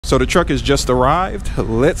So the truck has just arrived.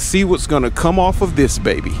 Let's see what's gonna come off of this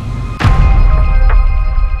baby.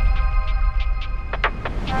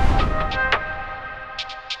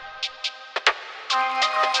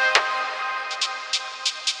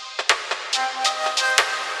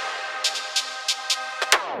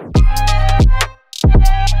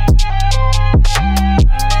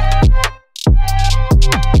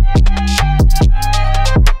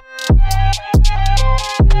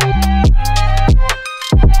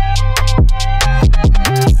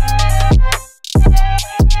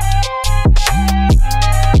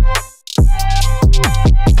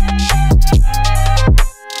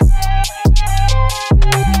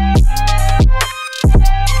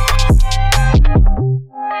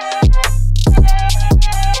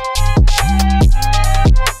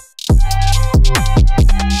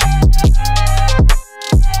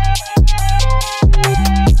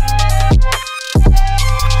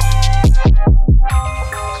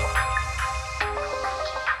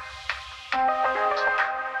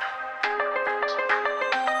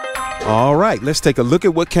 All right, let's take a look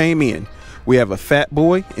at what came in. We have a Fat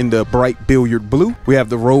Boy in the bright billiard blue. We have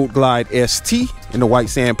the Road Glide ST in the white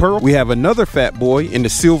sand pearl. We have another Fat Boy in the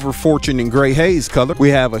silver fortune and gray haze color. We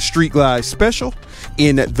have a Street Glide Special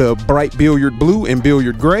in the bright billiard blue and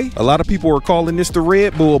billiard gray. A lot of people are calling this the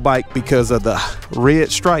Red Bull bike because of the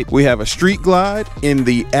red stripe. We have a Street Glide in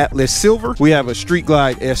the Atlas silver. We have a Street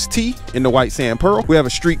Glide ST in the white sand pearl. We have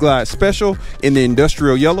a Street Glide Special in the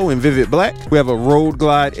industrial yellow and vivid black. We have a Road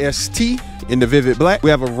Glide ST in the vivid black. We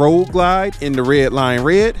have a Road Glide in the red line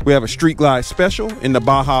red. We have a Street Glide Special in the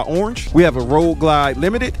Baja orange. We have a Road Glide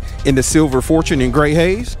Limited in the silver fortune and gray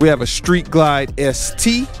haze. We have a Street Glide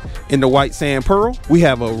ST in the white sand pearl. We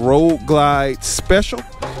have a Road Glide Special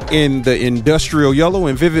in the industrial yellow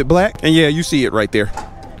and vivid black. And yeah, you see it right there.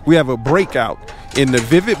 We have a Breakout in the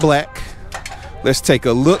vivid black. Let's take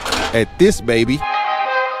a look at this baby.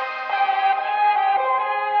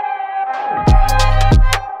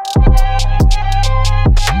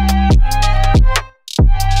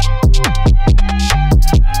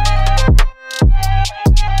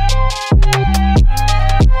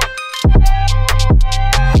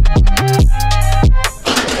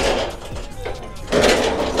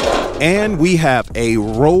 And we have a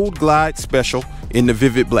Road Glide Special in the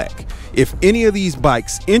vivid black. If any of these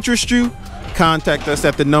bikes interest you, contact us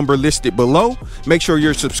at the number listed below. Make sure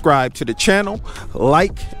you're subscribed to the channel,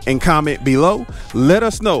 like and comment below. Let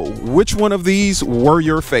us know which one of these were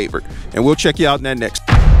your favorite, and we'll check you out in that next.